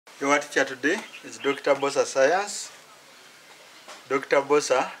Your teacher today is Dr. Bbosa Science. Dr.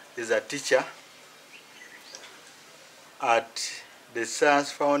 Bbosa is a teacher at the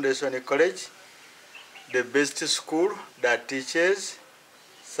Science Foundation College, the best school that teaches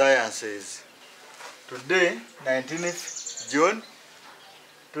sciences. Today, 19th June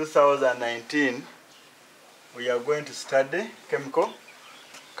 2019, we are going to study chemical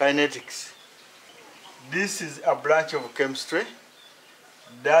kinetics. This is a branch of chemistry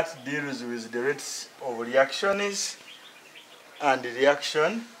that deals with the rates of reactions and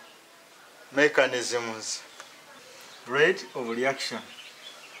reaction mechanisms. Rate of reaction.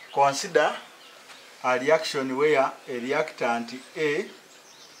 Consider a reaction where a reactant A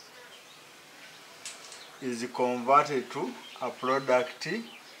is converted to a product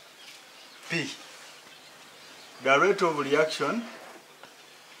P. The rate of reaction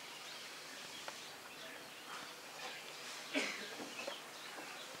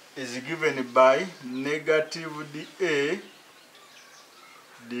is given by negative dA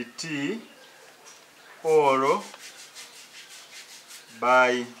dt or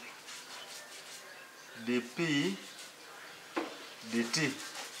by dP dt.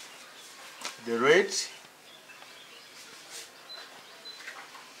 The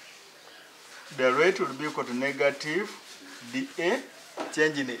rate will be equal to negative dA,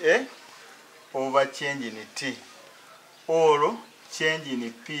 change in A, over change in T, or change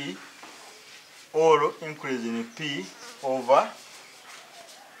in P, or increase in P over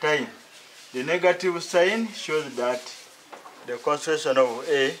time. The negative sign shows that the concentration of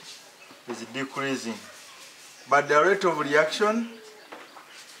A is decreasing, but the rate of reaction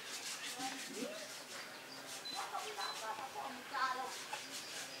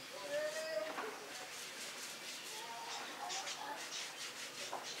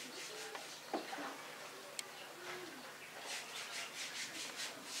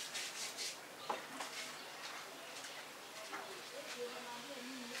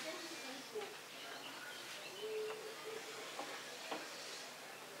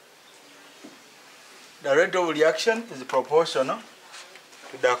is proportional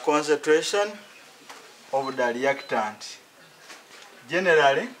to the concentration of the reactant.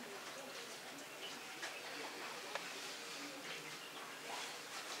 Generally,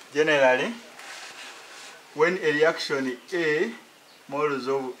 when a reaction A moles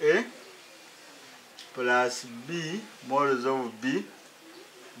of A plus B moles of B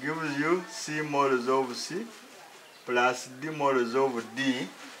gives you C moles of C plus D moles of D,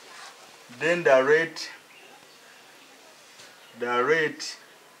 then the rate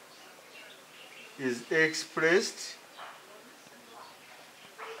is expressed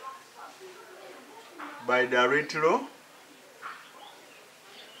by the rate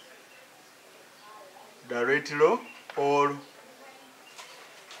law or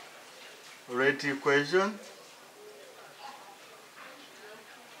rate equation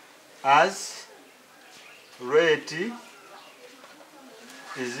as rate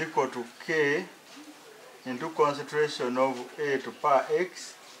is equal to K into concentration of A to power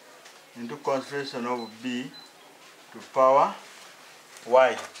X into concentration of B to power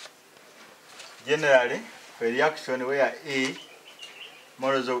Y. Generally, a reaction where A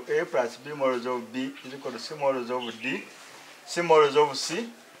moles of A plus B moles of B is equal to C moles of D, C moles of C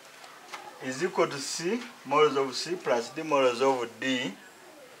is equal to C moles of C plus D moles of D.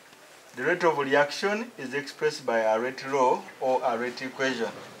 The rate of reaction is expressed by a rate law or a rate equation.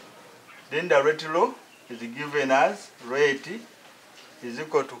 Then the rate law is given as rate is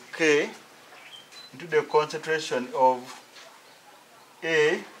equal to K into the concentration of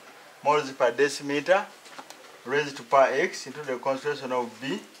A moles per decimeter raised to power X into the concentration of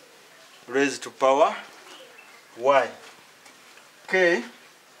B raised to power Y. K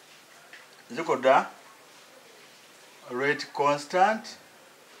is equal to the rate constant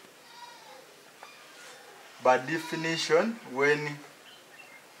by definition. When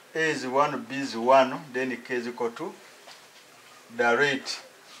A is 1, B is 1, then K is equal to the rate.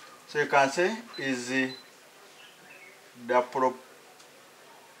 So you can say is the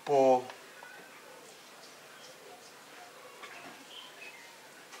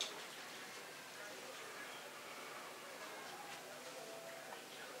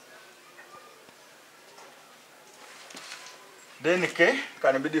then K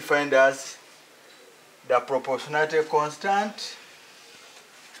can be defined as the proportionality constant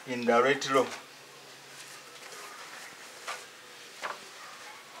in the rate law.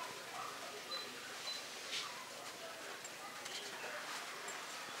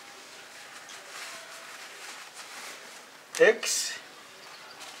 X,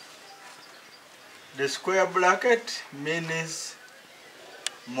 the square bracket means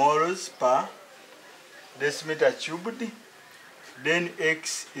moles per decimeter cubed. Then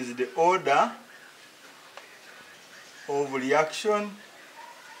X is the order of reaction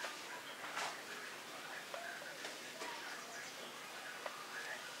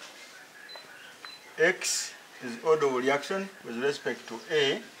X is order of reaction with respect to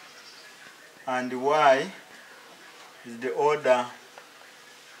A, and Y is the order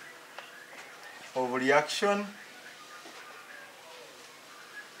of reaction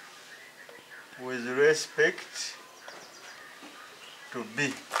with respect to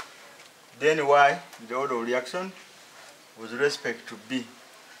B. Then Y is the order of reaction with respect to B.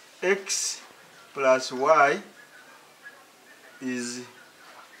 X plus Y is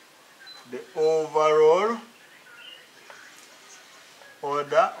the overall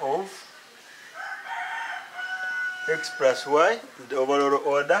order of X plus Y is the overall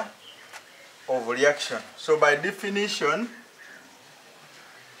order of reaction. So by definition,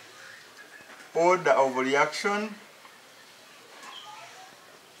 order of reaction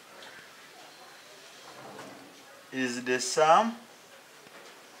is the sum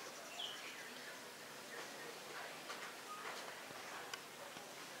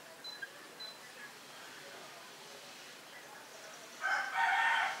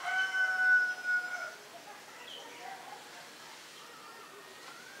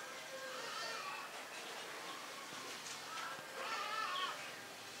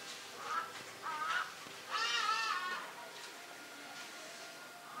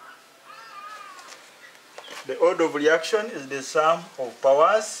the order of reaction is the sum of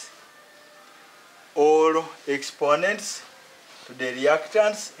powers or exponents to the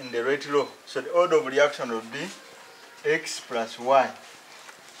reactants in the rate law. So the order of reaction will be X plus Y.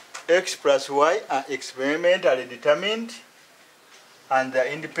 X plus Y are experimentally determined and they are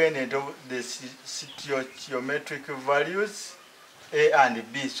independent of the stoichiometric values A and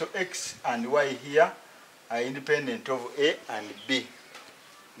B. So X and Y here are independent of A and B.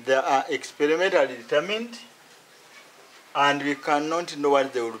 They are experimentally determined, and we cannot know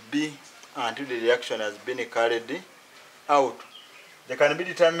what they will be until the reaction has been carried out. They can be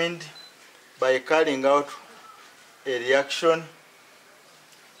determined by carrying out a reaction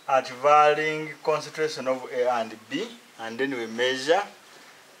at varying concentration of A and B, and then we measure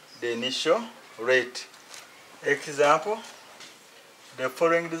the initial rate. Example, the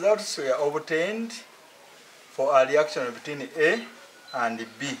following results were obtained for a reaction between A and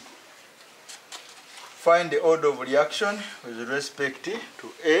B. Find the order of reaction with respect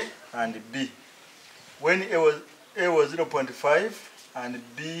to A and B. When A was 0.5 and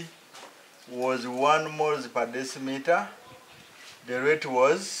B was 1 moles per decimeter, the rate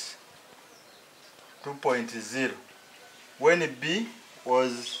was 2.0. When B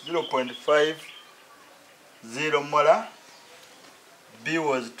was 0.50 molar, B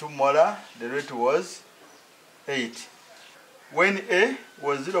was 2 molar, the rate was 8. When A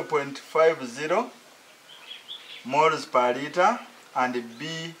was 0.50 moles per liter and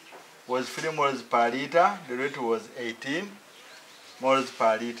B was 3 moles per liter, the rate was 18 moles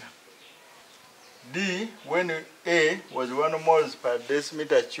per liter. D, when A was 1 moles per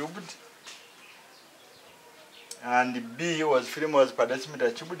decimeter cubed and B was 3 moles per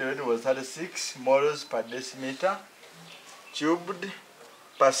decimeter cubed, the rate was 36 moles per decimeter cubed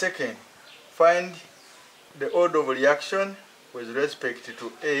per second. Find the order of reaction with respect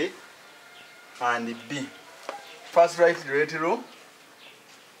to A and B. First, write the rate law.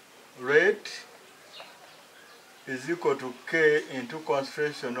 Rate is equal to K into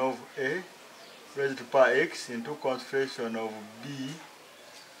concentration of A raised to power X into concentration of B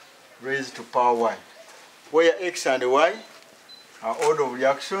raised to power Y, where X and Y are order of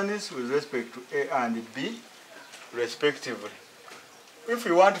reactions with respect to A and B respectively. If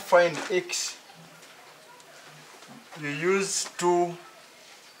you want to find X, you use two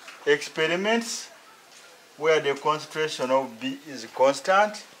experiments where the concentration of B is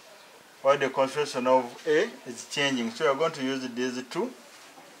constant while the concentration of A is changing. So we are going to use these two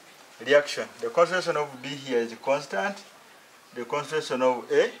reactions. The concentration of B here is constant, the concentration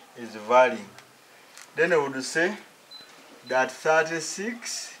of A is varying. Then I would say that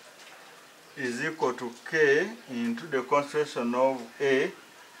 36 is equal to K into the concentration of A,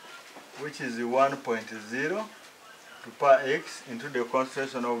 which is 1.0, to power X into the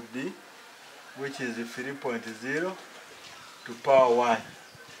concentration of B, which is 3.0, to power Y.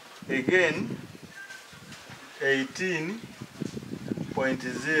 Again,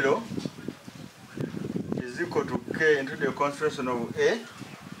 18.0 is equal to K into the concentration of A,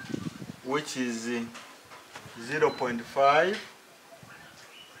 which is 0.5,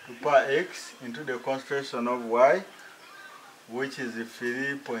 to power X into the concentration of Y, which is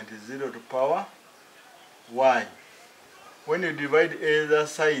 3.0 to power y. When you divide either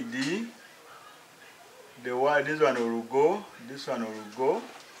side, the y, this one will go, this one will go.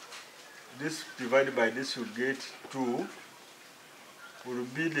 This divided by this, you get 2, will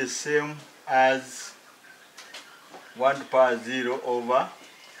be the same as 1 to power 0 over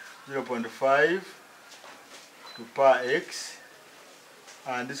 0.5 to power x,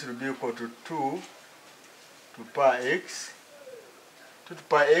 and this will be equal to 2 to power x. 2 to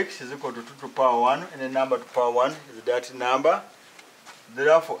power x is equal to 2 to power 1, and the number to power 1 is that number.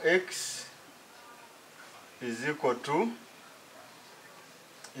 Therefore, x is equal to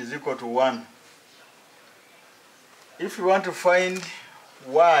 1. If you want to find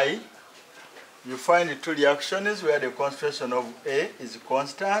y, you find the two reactions where the concentration of A is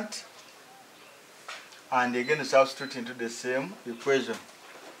constant, and again you substitute into the same equation,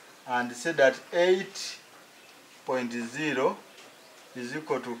 and say that 8.0 is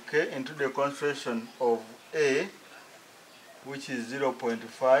equal to K into the concentration of A, which is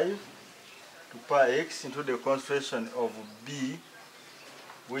 0.5 to power x, into the concentration of B,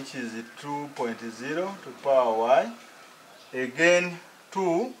 which is 2.0 to power y. Again,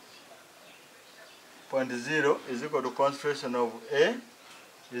 2.0 is equal to concentration of A,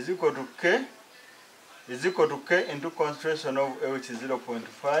 is equal to K, into concentration of A, which is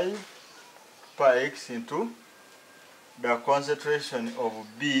 0.5 per x, into the concentration of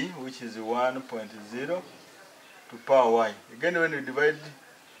B, which is 1.0 to power y. Again, when we divide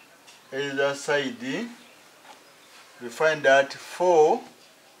either side, we find that 4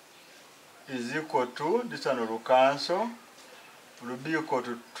 is equal to, this one will cancel, will be equal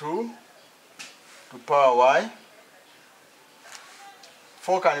to 2 to power y.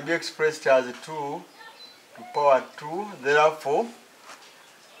 4 can be expressed as 2 to power 2, therefore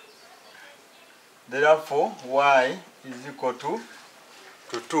y is equal to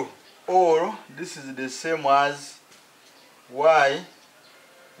 2. Or this is the same as y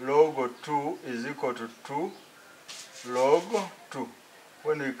log 2 is equal to 2 log 2.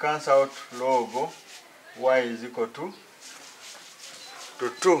 When we cancel out log, y is equal to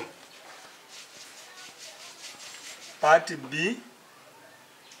 2. Part B,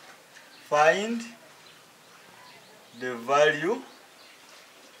 find the value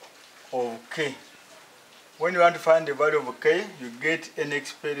of K. When you want to find the value of K, you get an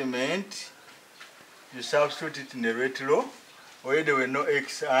experiment, you substitute it in the rate law, where there will know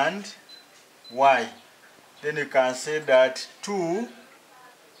x and y. Then you can say that 2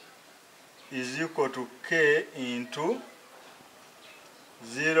 is equal to K into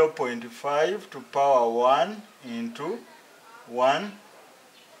 0.5 to power 1 into 1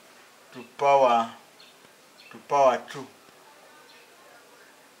 to power 2.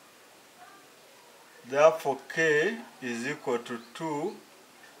 Therefore, K is equal to 2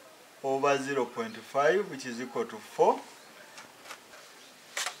 over 0.5, which is equal to 4.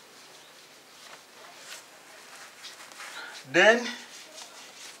 Then,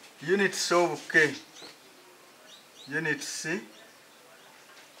 units of K. Units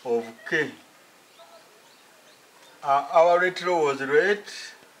of K. Our rate law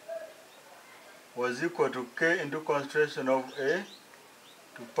was equal to K into concentration of A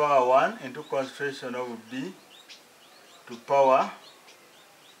to power 1 into concentration of B to power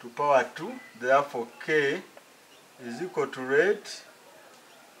 2. Therefore, K is equal to rate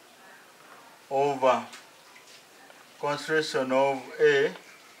over concentration of A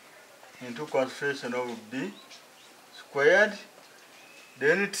into concentration of B squared. The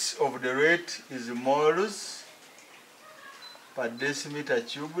units of the rate is moles per decimeter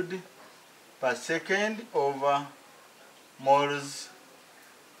cubed per second over moles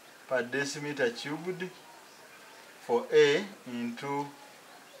per decimeter cubed for A into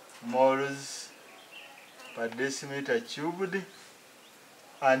moles per decimeter cubed,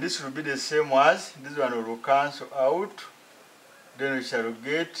 and this will be the same as this one will cancel out. Then we shall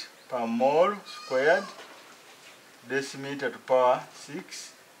get per mole squared decimeter to power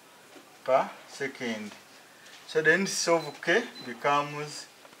 6 per second. So the units of K becomes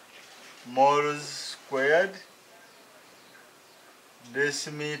moles squared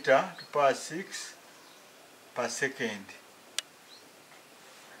decimeter to power 6 per second.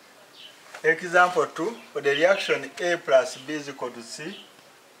 Example 2, for the reaction A plus B is equal to C,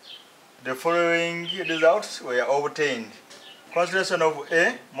 the following results were obtained. Concentration of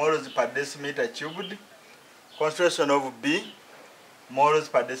A, moles per decimeter cubed. Concentration of B, moles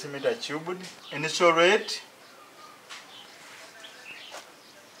per decimeter cubed. Initial rate,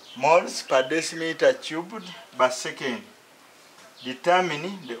 moles per decimeter cubed per second.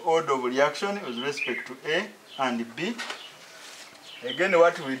 Determine the order of reaction with respect to A and B. Again,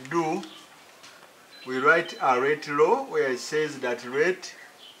 what we do, we write a rate law where it says that rate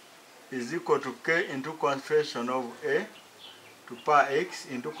is equal to K into concentration of A to power X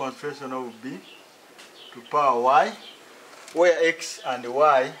into concentration of B to power Y, where X and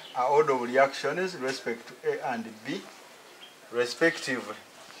Y are order of reactions respect to A and B, respectively.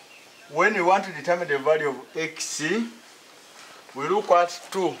 When we want to determine the value of Xc, we look at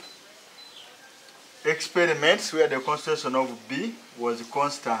two experiments where the concentration of B was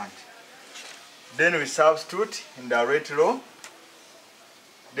constant. Then we substitute in the rate law.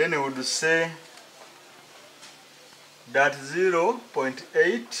 Then we would say that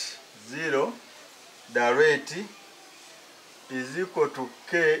 0.80, the rate, is equal to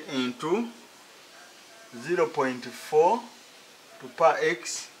K into 0.4 to power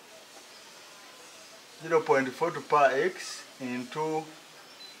X, 0.4 to power X into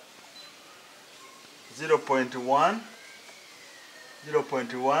 0.10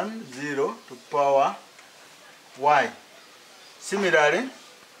 to power Y. Similarly,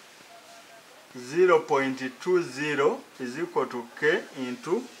 0.20 is equal to K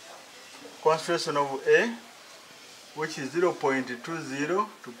into concentration of A, which is 0.20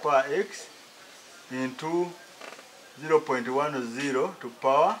 to power X into 0.10 to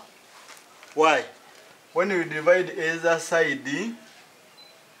power Y. When we divide either side,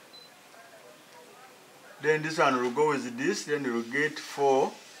 then this one will go with this, then you will get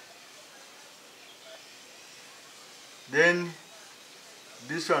 4. Then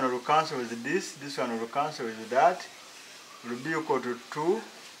this one will cancel with this one will cancel with that. It will be equal to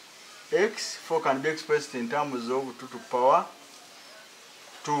 2x. 4 can be expressed in terms of 2 to power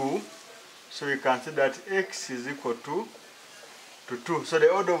 2. So we can say that x is equal to 2. So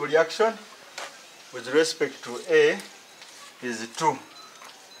the order of reaction with respect to A is 2.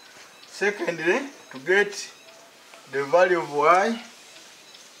 Secondly, to get the value of Y,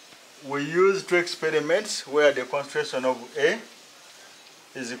 we use two experiments where the concentration of A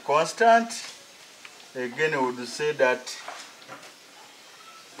is constant. Again, we would say that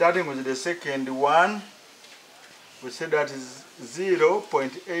starting with the second one, we say that is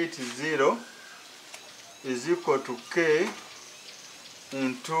 0.80 is equal to K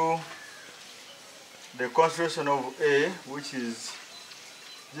into the concentration of A, which is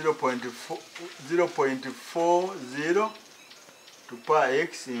 0.40 to power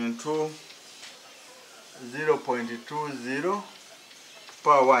X into 0.20 to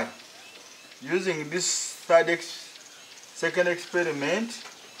power Y. Using this second experiment,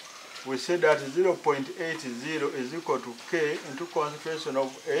 we say that 0.80 is equal to K into concentration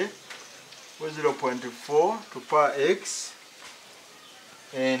of A with 0.4 to power X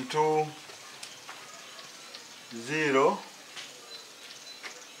into 0.10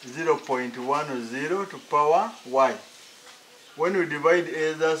 to power Y. When we divide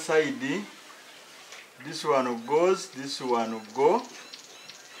either side, this one goes, this one will go,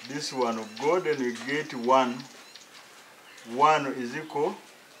 this one will go, then we get 1. 1 is equal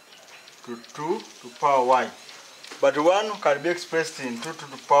to 2 to power Y. But 1 can be expressed in 2 to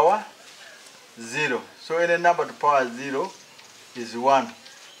the power 0. So any number to power 0 is 1.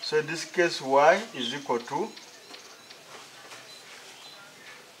 So in this case, Y is equal to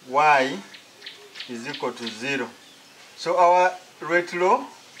 0. So our rate law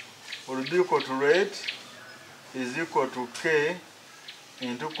will be equal to rate is equal to K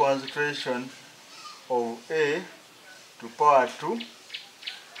into concentration of A to power 2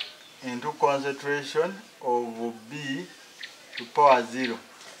 into concentration of B to power 0.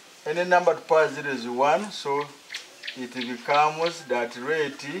 Any number to power 0 is 1, so it becomes that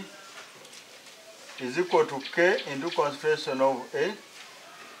rate is equal to K into concentration of A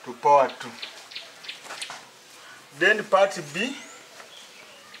to power 2. Then part B,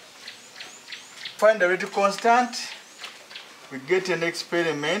 find the rate constant. We get an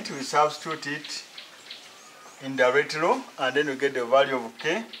experiment, we substitute it in the rate law, and then we get the value of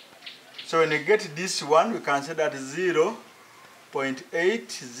K. So when we get this one, we can say that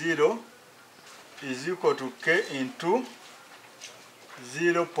 0.80 is equal to K into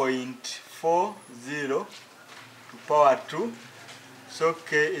 0.40 to power 2. So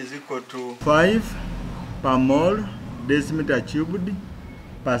K is equal to 5 per mole decimeter cubed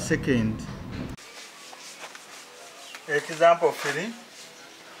per second. Example 3.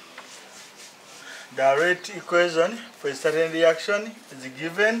 The rate equation for a certain reaction is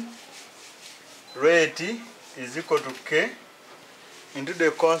given. Rate is equal to K into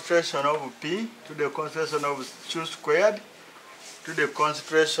the concentration of P to the concentration of Q squared to the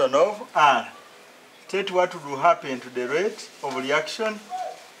concentration of R. State what will happen to the rate of reaction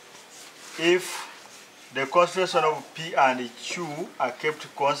if the concentration of P and Q are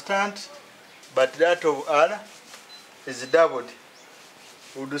kept constant, but that of R is doubled.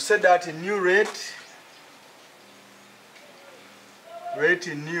 We would say that new rate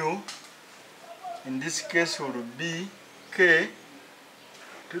new in this case would be K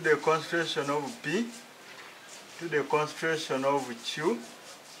to the concentration of P to the concentration of Q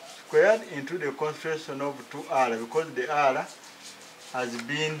squared into the concentration of 2R, because the R has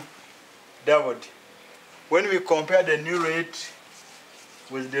been doubled. When we compare the new rate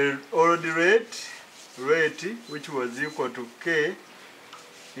with the old rate, which was equal to K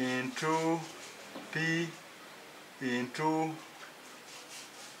into P into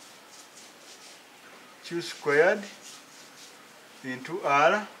Q squared into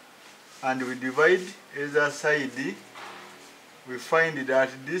R, and we divide either side, we find that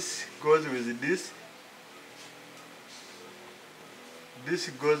this goes with this, this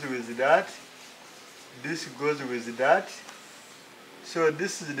goes with that, this goes with that. So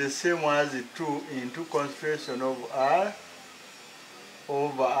this is the same as 2 into concentration of R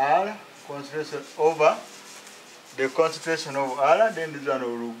over R, concentration over the concentration of R, then this one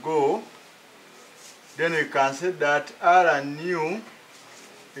will go. Then we can say that R and nu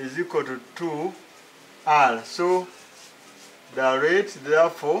is equal to 2R. So the rate,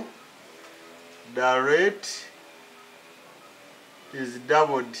 therefore, the rate is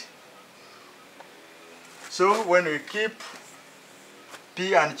doubled. So when we keep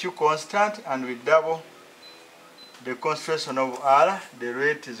P and Q constant and we double the concentration of R, the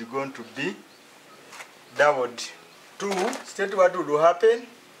rate is going to be doubled. 2, state what would happen.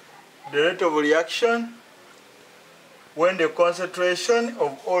 The rate of reaction when the concentration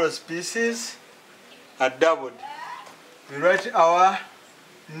of all species are doubled. We write our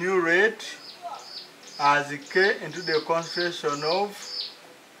new rate as K into the concentration of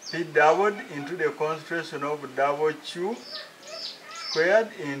P doubled into the concentration of double Q squared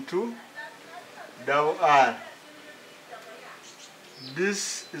into double R.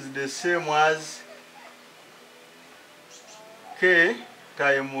 This is the same as K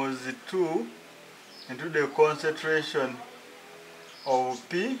times 2 into the concentration of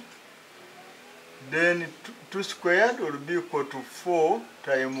P, then 2 squared will be equal to 4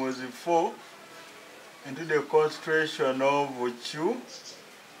 times 4 into the concentration of Q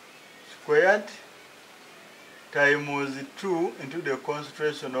squared times 2 into the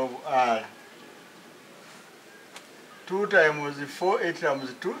concentration of R. 2 times 4, 8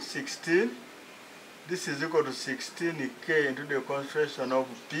 times 2, 16. This is equal to 16K into the concentration of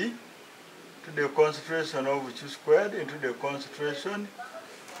P to the concentration of Q squared into the concentration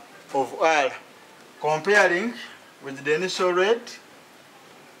of R. Comparing with the initial rate,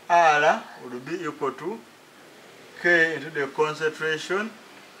 R would be equal to K into the concentration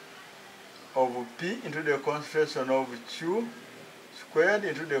of P into the concentration of Q squared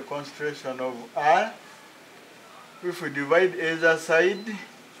into the concentration of R. If we divide either side,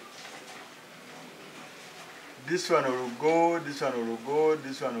 this one will go, this one will go,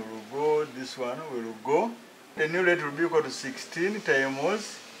 this one will go, this one will go. The new rate will be equal to 16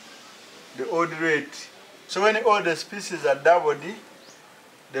 times the old rate. So when all the species are doubled,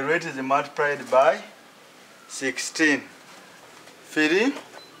 the rate is multiplied by 16. 3.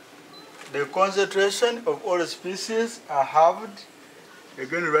 The concentration of all species are halved. We're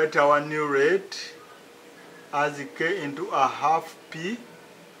going to write our new rate as K into a half P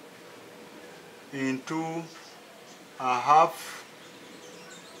into a half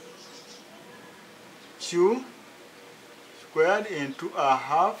Q squared into a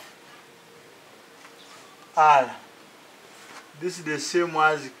half R. This is the same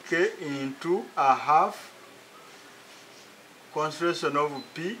as K into a half concentration of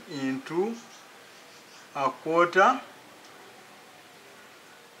P into a quarter.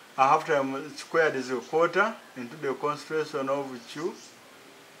 A half times squared is a quarter into the concentration of Q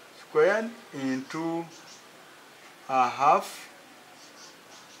squared into a half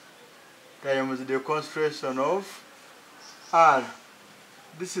times the concentration of R.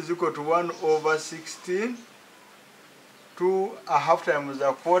 This is equal to 1 over 16 to a half times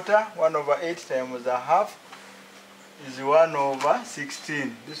a quarter. 1 over 8 times a half is 1 over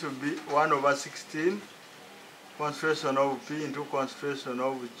 16. This will be 1 over 16 concentration of P into concentration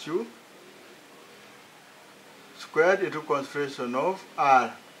of Q squared into concentration of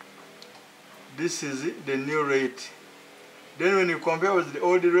R. This is the new rate. Then when you compare with the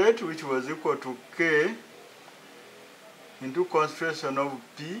old rate, which was equal to K into concentration of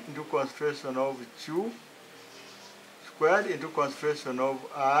P into concentration of Q squared into concentration of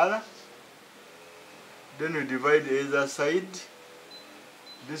R, then you divide either side.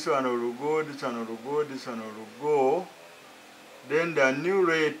 This one will go, this one will go, this one will go. Then the new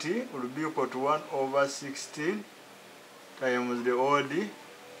rate will be equal to 1 over 16 times the old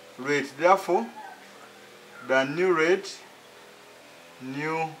rate. Therefore, the new rate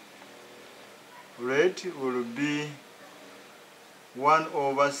will be 1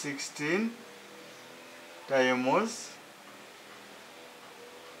 over 16 times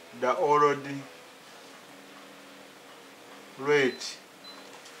the old rate.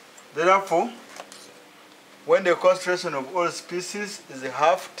 Therefore, when the concentration of all species is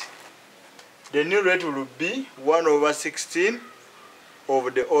halved, the new rate will be 1 over 16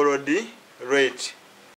 of the old rate.